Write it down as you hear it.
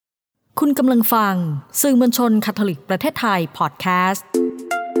คุณกำลังฟังสื่อมวลชนคาทอลิกประเทศไทยพอดแคสต์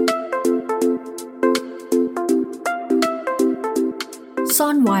ซ่อ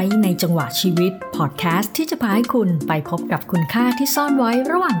นไว้ในจังหวะชีวิตพอดแคสต์ที่จะพาให้คุณไปพบกับคุณค่าที่ซ่อนไว้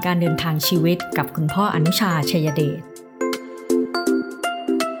ระหว่างการเดินทางชีวิตกับคุณพ่ออนุชา ชัยเดช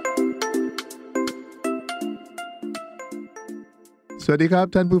สวัสดีครับ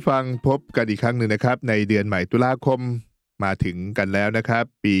ท่านผู้ฟังพบกันอีกครั้งหนึ่งนะครับในเดือนใหม่ตุลาคมมาถึงกันแล้วนะครับ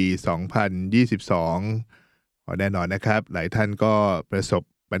ปี2022แน่นอนนะครับหลายท่านก็ประสบ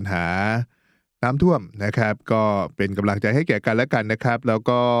ปัญหาน้ำท่วมนะครับก็เป็นกำลังใจให้แก่กันและกันนะครับแล้ว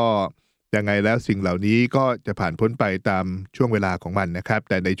ก็ยังไงแล้วสิ่งเหล่านี้ก็จะผ่านพ้นไปตามช่วงเวลาของมันนะครับ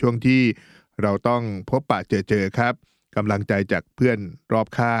แต่ในช่วงที่เราต้องพบปะเจอครับกำลังใจจากเพื่อนรอบ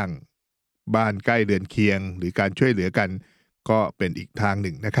ข้างบ้านใกล้เรือนเคียงหรือการช่วยเหลือกันก็เป็นอีกทางห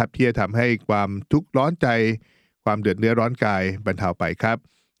นึ่งนะครับที่จะทำให้ความทุกข์ร้อนใจความเดือดเนื้อร้อนกายบรรเทาไปครับ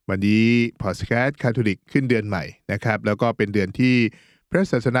วันนี้พอดแคสต์คาทอลิกขึ้นเดือนใหม่นะครับแล้วก็เป็นเดือนที่พระ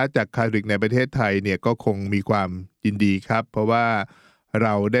ศาสนาจักรคาทอลิกในประเทศไทยเนี่ยก็คงมีความยินดีครับเพราะว่าเร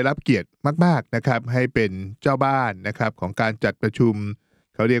าได้รับเกียรติมากๆนะครับให้เป็นเจ้าบ้านนะครับของการจัดประชุม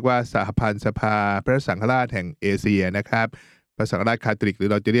เขาเรียกว่าสหพันธ์สภาพระสังฆราชแห่งเอเชียนะครับพระสังฆราชคาทอลิกหรือ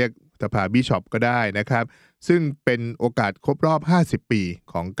เราจะเรียกสภาบิชอปก็ได้นะครับซึ่งเป็นโอกาสครบรอบ50ปี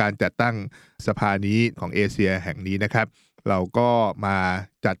ของการจัดตั้งสภานี้ของเอเชียแห่งนี้นะครับเราก็มา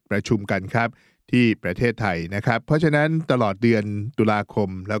จัดประชุมกันครับที่ประเทศไทยนะครับเพราะฉะนั้นตลอดเดือนตุลาคม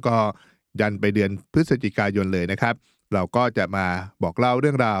แล้วก็ยันไปเดือนพฤศจิกายนเลยนะครับเราก็จะมาบอกเล่าเ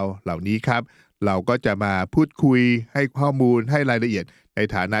รื่องราวเหล่านี้ครับเราก็จะมาพูดคุยให้ข้อมูลให้รายละเอียดใน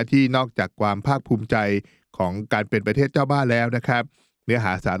ฐานะที่นอกจากความภาคภูมิใจของการเป็นประเทศเจ้าบ้านแล้วนะครับเนื้อห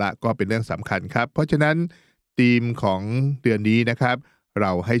าสาระก็เป็นเรื่องสำคัญครับเพราะฉะนั้นธีมของเดือนนี้นะครับเร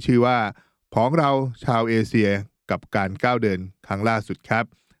าให้ชื่อว่าพ้องเราชาวเอเชียกับการก้าวเดินครั้งล่าสุดครับ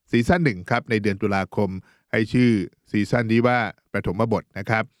ซีซั่น1ครับในเดือนตุลาคมให้ชื่อซีซั่นนี้ว่าปฐมบทนะ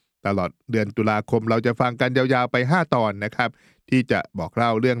ครับตลอดเดือนตุลาคมเราจะฟังกันยาวๆไป5ตอนนะครับที่จะบอกเล่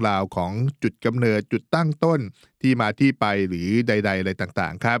าเรื่องราวของจุดกำเนิดจุดตั้งต้นที่มาที่ไปหรือใดๆอะไรต่า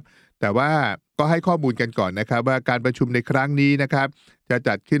งๆครับแต่ว่าก็ให้ข้อมูลกันก่อนนะครับว่าการประชุมในครั้งนี้นะครับจะ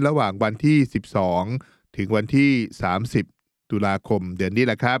จัดขึ้นระหว่างวันที่12ถึงวันที่30ตุลาคมเดือนนี้แ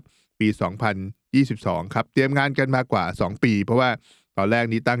หละครับปี2022ครับเตรียมงานกันมากว่า2ปีเพราะว่าตอนแรก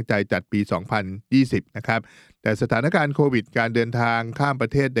นี้ตั้งใจจัดปี2020นะครับแต่สถานการณ์โควิดการเดินทางข้ามปร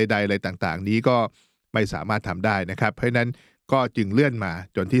ะเทศใดๆอะไรต่างๆนี้ก็ไม่สามารถทำได้นะครับเพราะฉะนั้นก็จึงเลื่อนมา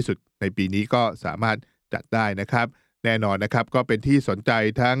จนที่สุดในปีนี้ก็สามารถจัดได้นะครับแน่นอนนะครับก็เป็นที่สนใจ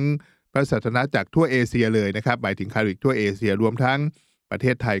ทั้งพระศาสนาจักรทั่วเอเชียเลยนะครับหมายถึงคาทอลิกทั่วเอเชียรวมทั้งประเท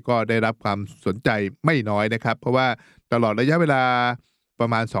ศไทยก็ได้รับความสนใจไม่น้อยนะครับเพราะว่าตลอดระยะเวลาประ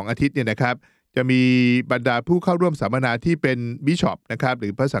มาณ2อาทิตย์เนี่ยนะครับจะมีบรรดาผู้เข้าร่วมสัมมนาที่เป็นบิชอปนะครับหรื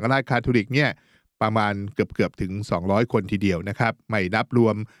อพระสังฆราชคาทอลิกเนี่ยประมาณเกือบถึง200คนทีเดียวนะครับไม่นับรว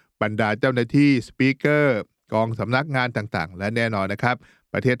มบรรดาเจ้าหน้าที่สปีกเกอร์กองสำนักงานต่างๆและแน่นอนนะครับ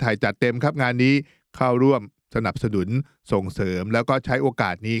ประเทศไทยจัดเต็มครับงานนี้เข้าร่วมสนับสนุนส่งเสริมแล้วก็ใช้โอก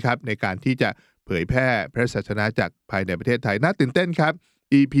าสนี้ครับในการที่จะเผยแพร่พระศาสนาจักรภายในประเทศไทยน่าตื่นเต้นครับ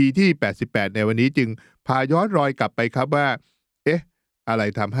EP ที่88ในวันนี้จึงพาย้อนรอยกลับไปครับว่าอะไร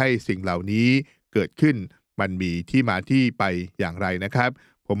ทำให้สิ่งเหล่านี้เกิดขึ้นมันมีที่มาที่ไปอย่างไรนะครับ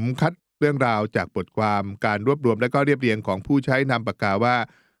ผมคัดเรื่องราวจากบทความการรวบรวมและก็เรียบเรียงของผู้ใช้นามปากกาว่า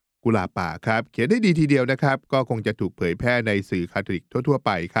กุหลาบป่าครับเขียนได้ดีทีเดียวนะครับก็คงจะถูกเผยแพร่ในสื่อคาทอลิกทั่วๆไ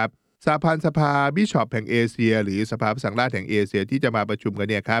ปครับสหพันธ์สภาบิชอปแห่งเอเชียหรือสภาพระสังฆราชแห่งเอเชียที่จะมาประชุมกัน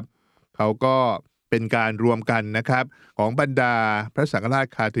เนี่ยครับเขาก็เป็นการรวมกันนะครับของบรรดาพระสังฆราช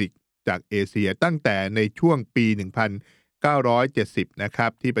คาทอลิกจากเอเชียตั้งแต่ในช่วงปี1970นะครั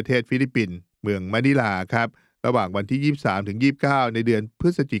บที่ประเทศฟิลิปปินส์เมืองมะนิลาครับระหว่างวันที่23ถึง29ในเดือนพฤ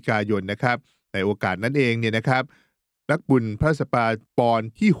ศจิกายนนะครับในโอกาสนั้นเองเนี่ยนะครับนักบุญพระสปาปอน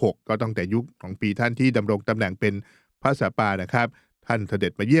ที่6ก็ตั้งแต่ยุคของปีท่านที่ดำรงตำแหน่งเป็นพระสปานะครับท่านเสด็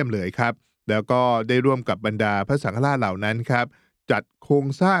จมาเยี่ยมเลยครับแล้วก็ได้ร่วมกับบรรดาพระสังฆราชเหล่านั้นครับจัดโครง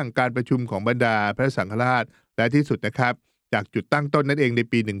สร้างการประชุมของบรรดาพระสังฆราชและที่สุดนะครับจากจุดตั้งต้นนั่นเองใน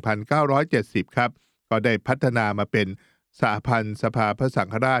ปี1970ครับก็ได้พัฒนามาเป็นสหพันธ์สภาพระสัง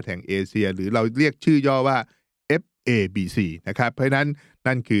ฆราชแห่งเอเชียหรือเราเรียกชื่อย่อว่า FABC นะครับเพราะนั้น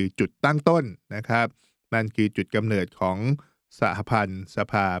นั่นคือจุดตั้งต้นนะครับนั่นคือจุดกำเนิดของสหพันธ์ส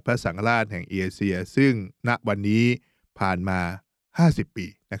ภาพระสังฆราชแห่งเอเชียซึ่งณวันนี้ผ่านมา50ปี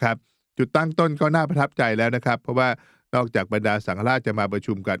นะครับจุดตั้งต้นก็น่าประทับใจแล้วนะครับเพราะว่านอกจากบรรดาสังฆราชจะมาประ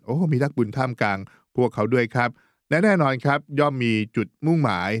ชุมกันมีนักบุญท่ามกลางพวกเขาด้วยครับและแน่นอนครับย่อมมีจุดมุ่งห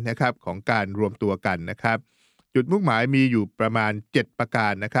มายนะครับของการรวมตัวกันนะครับจุดมุ่งหมายมีอยู่ประมาณ7ประกา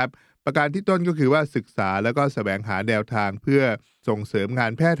รนะครับประการที่ต้นก็คือว่าศึกษาแล้วก็แสวงหาแนวทางเพื่อส่งเสริมงา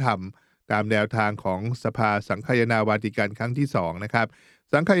นแพร่ธรรม ตามแนวทางของสภาสังคายนาวาติกันครั้งที่2นะครับ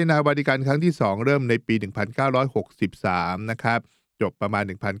สังคายนาวาติกันครั้งที่2เริ่มในปี 1963 นะครับจบประมาณ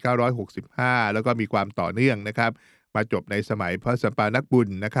 1965 แล้วก็มีความต่อเนื่องนะครับมาจบในสมัยพระสัมปานักบุญ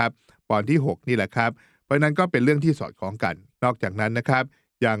นะครับปอนที่6นี่แหละครับเพราะนั้นก็เป็นเรื่องที่สอดคล้องกันนอกจากนั้นนะครับ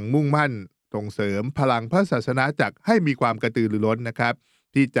ยังมุ่งมั่นส่งเสริมพลังพระศาสนาจักรให้มีความกระตือรือร้นนะครับ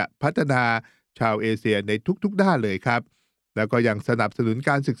ที่จะพัฒนาชาวเอเชียในทุกๆด้านเลยครับแล้วก็ยังสนับสนุน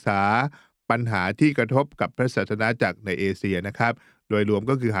การศึกษาปัญหาที่กระทบกับพระศาสนาจักรในเอเชียนะครับโดยรวม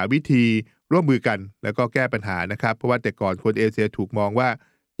ก็คือหาวิธีร่วมมือกันแล้วก็แก้ปัญหานะครับเพราะว่าแต่ก่อนคนเอเชียถูกมองว่า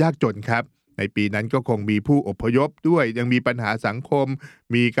ยากจนครับในปีนั้นก็คงมีผู้อพยพด้วยยังมีปัญหาสังคม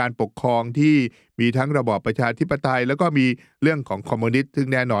มีการปกครองที่มีทั้งระบอบประชาธิปไตยแล้วก็มีเรื่องของคอมมิวนิสต์ซึ่ง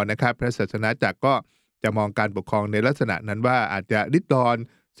แน่นอนนะครับพระศาสนาจักรก็จะมองการปกครองในลักษณะนั้นว่าอาจจะริดรอน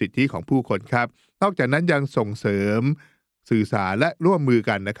สิทธิของผู้คนครับนอกจากนั้นยังส่งเสริมสื่อสารและร่วมมือ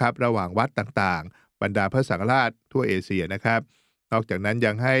กันนะครับระหว่างวัดต่างๆบรรดาพระสังฆราชทั่วเอเชียนะครับนอกจากนั้น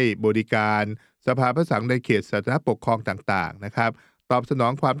ยังให้บริการสภาพระสังฆในเขตศาสนาปกครองต่างๆนะครับตอบสนอ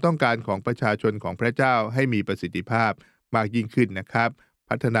งความต้องการของประชาชนของพระเจ้าให้มีประสิทธิภาพมากยิ่งขึ้นนะครับ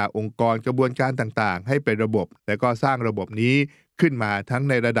พัฒนาองค์กรกระบวนการต่างๆให้เป็นระบบและก็สร้างระบบนี้ขึ้นมาทั้ง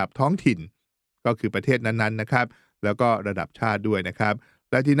ในระดับท้องถิ่นก็คือประเทศนั้นๆนะครับแล้วก็ระดับชาติด้วยนะครับ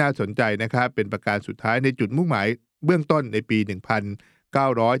และที่น่าสนใจนะครับเป็นประการสุดท้ายในจุดมุ่งหมายเบื้องต้นในปี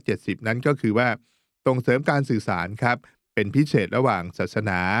 1970 นั้นก็คือว่าส่งเสริมการสื่อสารครับเป็นพิเศษระหว่างศาส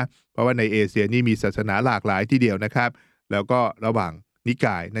นาเพราะว่าในเอเชียนี่มีศาสนาหลากหลายทีเดียวนะครับแล้วก็ระหว่างนิก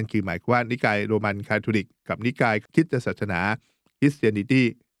ายนั่นคือหมายความว่านิกายโรมันคาทอลิกกับนิกายคริสตศาสนาคริสเตียนิตี้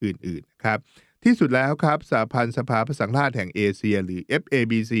อื่นๆครับที่สุดแล้วครับสหพันธ์สภาพระสังฆราชแห่งเอเชียหรือ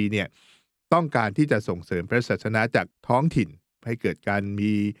FABC เนี่ยต้องการที่จะส่งเสริมพระศาสนาจากท้องถิ่นให้เกิดการ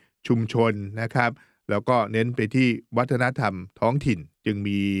มีชุมชนนะครับแล้วก็เน้นไปที่วัฒนธรรมท้องถิ่นจึง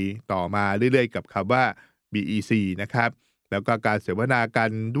มีต่อมาเรื่อยๆกับคำว่า BEC นะครับแล้วก็การเสวนากัน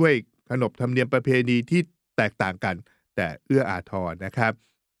ด้วยขนบธรรมเนียมประเพณีที่แตกต่างกันแต่เอื้ออาทรนะครับ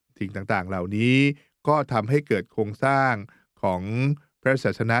สิ่งต่างๆเหล่านี้ก็ทำให้เกิดโครงสร้างของพระศ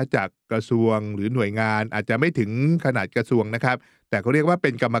าสนาจากกระทรวงหรือหน่วยงานอาจจะไม่ถึงขนาดกระทรวงนะครับแต่เขาเรียกว่าเป็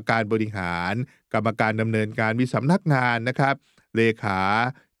นกรรมการบริหารกรรมการดำเนินการมีสำนักงานนะครับเลขา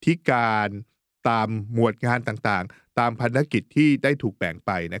ธิการตามหมวดงานต่างๆตามภารกิจที่ได้ถูกแบ่งไ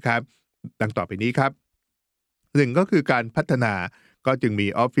ปนะครับดังต่อไปนี้ครับหนึ่งก็คือการพัฒนาก็จึงมี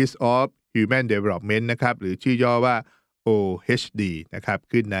Office of Human Development นะครับหรือชื่อย่อว่า OHD นะครับ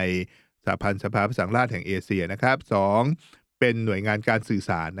ขึ้นในสหพันธ์สภาพระสังฆราชแห่งเอเชียนะครับ2เป็นหน่วยงานการสื่อ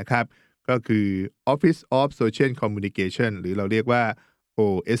สารนะครับก็คือ Office of Social Communication หรือเราเรียกว่า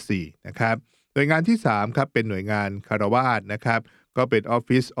OSC นะครับหน่วยงานที่3ครับเป็นหน่วยงานคารวาสนะครับก็เป็น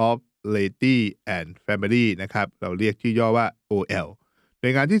Office of Laity and Family นะครับเราเรียกชื่อย่อว่า OL หน่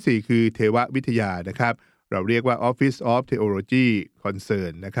วยงานที่4คือเทววิทยานะครับเราเรียกว่า Office of Theology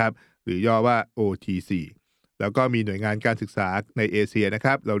Concern นะครับหรือย่อว่า OTC แล้วก็มีหน่วยงานการศึกษาในเอเชียนะค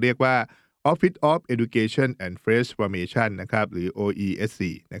รับเราเรียกว่า Office of Education and Faith Formation นะครับหรือ OESC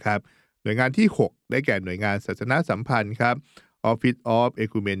นะครับหน่วยงานที่6ได้แก่หน่วยงานศาสนสัมพันธ์ครับ Office of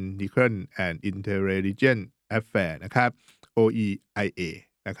Ecumenical and Interreligious Affairs นะครับ OEIA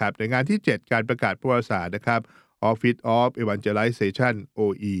นะครับหน่วยงานที่7การประกาศประวัติศาสตร์นะครับ Office of Evangelization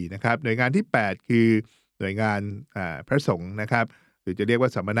OE นะครับหน่วยงานที่8คือหน่วยงานพระสงฆ์นะครับหรือจะเรียกว่า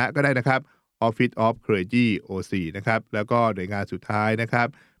สมณะก็ได้นะครับ Office of Clergy OC นะครับแล้วก็หน่วยงานสุดท้ายนะครับ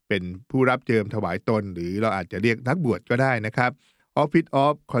เป็นผู้รับเจิมถวายตนหรือเราอาจจะเรียกนักบวชก็ได้นะครับ Office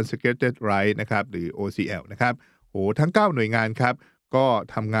of Consecrated Rites นะครับหรือ OCL นะครับทั้ง9หน่วยงานครับก็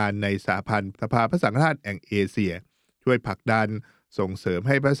ทำงานในสหพันธ์สภาพระสังฆราชแห่งเอเชียช่วยผลักดันส่งเสริมใ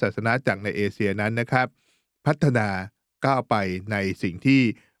ห้พระศาสนาจักรในเอเชียนั้นนะครับพัฒนาก้าวไปในสิ่งที่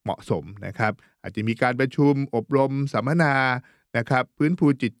เหมาะสมนะครับอาจจะมีการประชุมอบรมสัมมนานะครับพื้นภู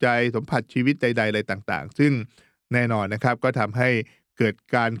จิตใจสัมผัสชีวิตใดๆอะไรต่างๆซึ่งแน่นอนนะครับก็ทำให้เกิด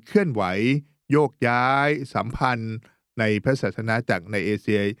การเคลื่อนไหวโยกย้ายสัมพันธ์ในพระศาสนาจักรในเอเ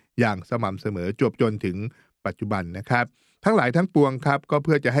ชียอย่างสม่ำเสมอจวบจนถึงปัจจุบันนะครับทั้งหลายทั้งปวงครับก็เ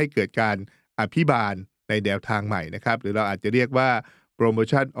พื่อจะให้เกิดการอภิบาลในแนวทางใหม่นะครับหรือเราอาจจะเรียกว่า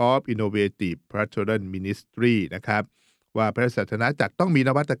Promotion of Innovative Pastoral Ministry นะครับว่าพระศาสนาจักรต้องมีน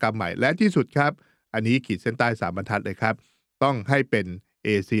วัตกรรมใหม่และที่สุดครับอันนี้ขีดเส้นใต้3บรรทัดเลยครับต้องให้เป็นเ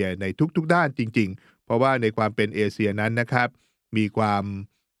อเชียในทุกๆด้านจริงๆเพราะว่าในความเป็นเอเชียนั้นนะครับ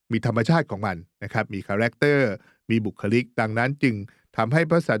มีธรรมชาติของมันนะครับมีคาแรคเตอร์มีบุคลิกดังนั้นจึงทำให้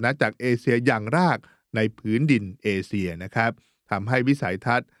พระศาสนาจักรเอเชียอย่างรากในพื้นดินเอเชียนะครับทำให้วิสัย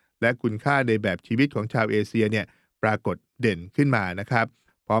ทัศน์และคุณค่าในแบบชีวิตของชาวเอเชียเนี่ยปรากฏเด่นขึ้นมานะครับ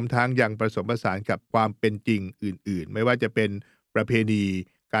พร้อมทั้งยังผสมผสานกับความเป็นจริงอื่นๆไม่ว่าจะเป็นประเพณี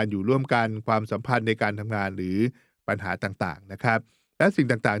การอยู่ร่วมกันความสัมพันธ์ในการทำงานหรือปัญหาต่างๆนะครับและสิ่ง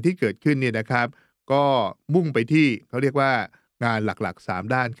ต่างๆที่เกิดขึ้นเนี่ยนะครับก็มุ่งไปที่เขาเรียกว่างานหลักๆ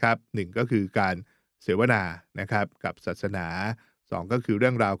3ด้านครับ1ก็คือการเสวนานะครับกับศาสนา2ก็คือเรื่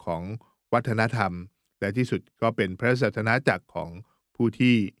องราวของวัฒนธรรมและที่สุดก็เป็นพระศาสนาจักรของผู้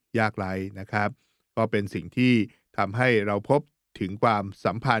ที่ยากไร้นะครับก็เป็นสิ่งที่ทำให้เราพบถึงความ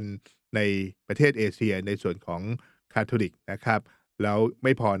สัมพันธ์ในประเทศเอเชียในส่วนของคาทอลิกนะครับแล้วไ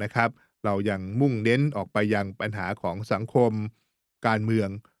ม่พอนะครับเรายังมุ่งเน้นออกไปยังปัญหาของสังคมการเมือง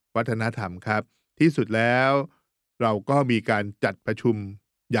วัฒนธรรมครับที่สุดแล้วเราก็มีการจัดประชุม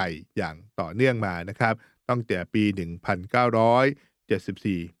ใหญ่อย่างต่อเนื่องมานะครับตั้งแต่ปี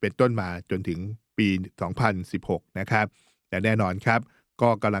 1974 เป็นต้นมาจนถึงปี 2016 นะครับและแน่นอนครับก็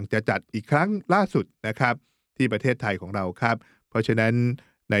กำลังจะจัดอีกครั้งล่าสุดนะครับที่ประเทศไทยของเราครับเพราะฉะนั้น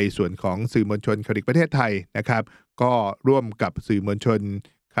ในส่วนของสื่อมวลชนคาทอลิกประเทศไทยนะครับก็ร่วมกับสื่อมวลชน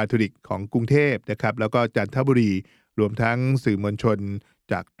คาทอลิกของกรุงเทพนะครับแล้วก็จันทบุรีรวมทั้งสื่อมวลชน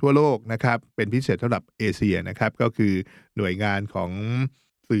จากทั่วโลกนะครับเป็นพิเศษสำหรับเอเชียนะครับก็คือหน่วยงานของ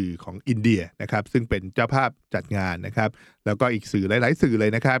สื่อของอินเดียนะครับซึ่งเป็นเจ้าภาพจัดงานนะครับแล้วก็อีกสื่อหลายๆสื่อเล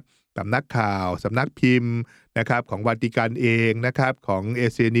ยนะครับสำนักข่าวสำนักพิมพ์นะครับของวาติกันเองนะครับของเอ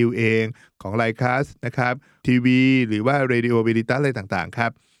เชียนิวเองของไลคัสนะครับทีวีหรือว่าเรดิโอเวริตัสอะไรต่างๆครั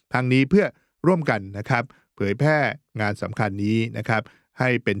บทางนี้เพื่อร่วมกันนะครับเผยแพร่งานสำคัญนี้นะครับให้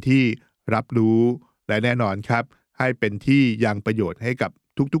เป็นที่รับรู้และแน่นอนครับให้เป็นที่ยังประโยชน์ให้กับ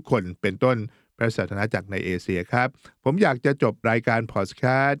ทุกๆคนเป็นต้นพระศาสนาจักรในเอเชียครับผมอยากจะจบรายการพอดแค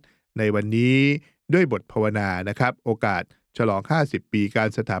สต์ในวันนี้ด้วยบทภาวนานะครับโอกาสฉลอง50ปีการ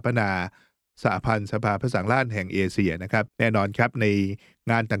สถาปนาสหพันธ์สภาพระสังฆราชแห่งเอเชียนะครับแน่นอนครับใน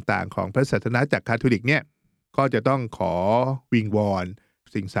งานต่างๆของพระศาสนาจักรคาทอลิกเนี่ยก็จะต้องขอวิงวอน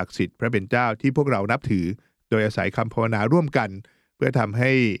สิ่งศักดิ์สิทธิ์พระเป็นเจ้าที่พวกเรานับถือโดยอาศัยคำภาวนาร่วมกันเพื่อทำใ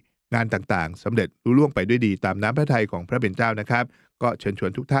ห้งานต่างๆสำเร็จลุล่วงไปด้วยดีตามน้ำพระทัยของพระเป็นเจ้านะครับก็เชิญชว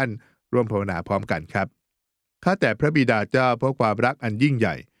นทุกท่านร่วมภาวนาพร้อมกันครับข้าแต่พระบิดาเจ้าเพราะความรักอันยิ่งให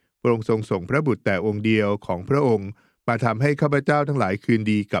ญ่พระองค์ทรงส่งพระบุตรแต่องค์เดียวของพระองค์มาทำให้ข้าพเจ้าทั้งหลายคืน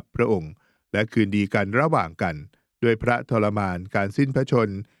ดีกับพระองค์และคืนดีกันระหว่างกันด้วยพระทรมานการสิ้นพระชน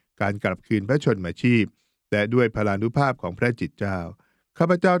ม์การกลับคืนพระชนมาชีพและด้วยพลานุภาพของพระจิตเจ้าข้า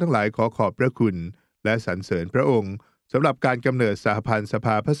พเจ้าทั้งหลายขอขอบพระคุณและสรรเสริญพระองค์สำหรับการกำเนิดสหพันธ์สภ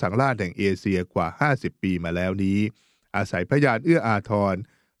าพระสังฆราชแห่งเอเชียกว่า50ปีมาแล้วนี้อาศัยพระญาณเอื้ออาทร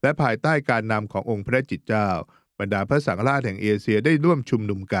และภายใต้การนำขององค์พระจิตเจ้าบรรดาพระสังฆราชแห่งเอเชียได้ร่วมชุม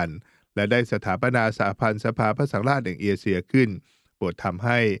นุมกันและได้สถาปนาสหพันธ์สภาพระสังฆราชแห่งเอเชียขึ้นโปรดทำใ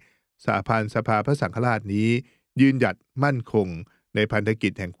ห้สหพันธ์สภาพระสังฆราชนี้ยืนหยัดมั่นคงในพันธกิ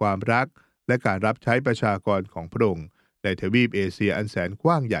จแห่งความรักและการรับใช้ประชากรของพระองค์ในทวีปเอเชียอันแสนก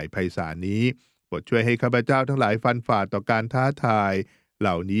ว้างใหญ่ไพศาลนี้โปรดช่วยให้ข้าพเจ้าทั้งหลายฟันฝ่าต่อการท้าทายเห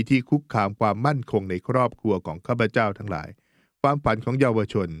ล่านี้ที่คุกคามความมั่นคงในครอบครัวของข้าพเจ้าทั้งหลายความฝันของเยาว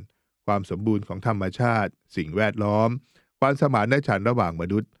ชนความสมบูรณ์ของธรรมชาติสิ่งแวดล้อมความสมานฉันท์ระหว่างม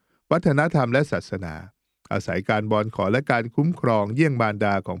นุษย์วัฒนธรรมและศาสนาอาศัยการบอนขอและการคุ้มครองเยี่ยงมารด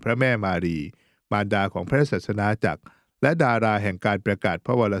าของพระแม่มารีมารดาของพระศาสนาจักรและดาราแห่งการประกาศพ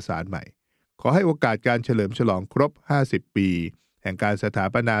ระวรสารใหม่ขอให้โอกาสการเฉลิมฉลองครบ50ปีแห่งการสถา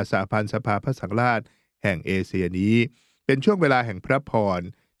ปนาสหพันธ์สภาพระสังฆราชแห่งเอเชียนี้เป็นช่วงเวลาแห่งพระพร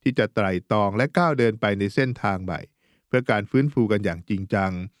ที่จะไตร่ตรองและก้าวเดินไปในเส้นทางใหม่เพื่อการฟื้นฟูกันอย่างจริงจั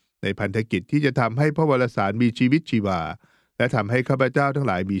งในพันธกิจที่จะทำให้พระวรสารมีชีวิตชีวาและทำให้ข้าพเจ้าทั้งห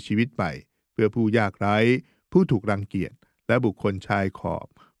ลายมีชีวิตใหม่เพื่อผู้ยากไร้ผู้ถูกรังเกียจและบุคคลชายขอบ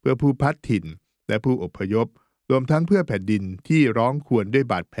เพื่อผู้พลัดถิ่นและผู้อพยพรวมทั้งเพื่อแผ่นดินที่ร้องครวญด้วย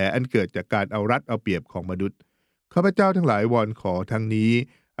บาดแผลอันเกิดจากการเอารัดเอาเปรียบของมนุษย์ข้าพเจ้าทั้งหลายวอนขอทั้งนี้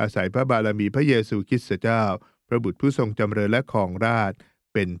อาศัยพระบารมีพระเยซูคริสต์เจ้าพระบุตรผู้ทรงจำเริญและครองราชย์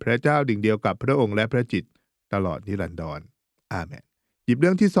เป็นพระเจ้าดิ่งเดียวกับพระองค์และพระจิตตลอดนิรันดรอาเมนหยิบเรื่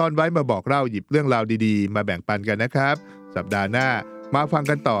องที่ซ่อนไว้มาบอกเล่าหยิบเรื่องราวดีๆมาแบ่งปันกันนะครับสัปดาห์หน้ามาฟัง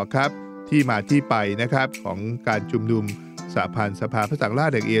กันต่อครับที่มาที่ไปนะครับของการชุมนุมสหพันธ์สภาพระสังฆรา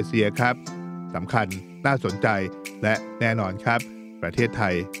ชแห่งเอเชียครับสำคัญน่าสนใจและแน่นอนครับประเทศไท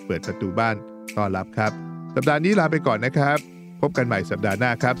ยเปิดประตูบ้านต้อนรับครับสัปดาห์นี้ลาไปก่อนนะครับพบกันใหม่สัปดาห์หน้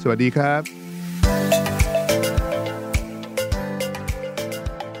าครับสวัสดีครับ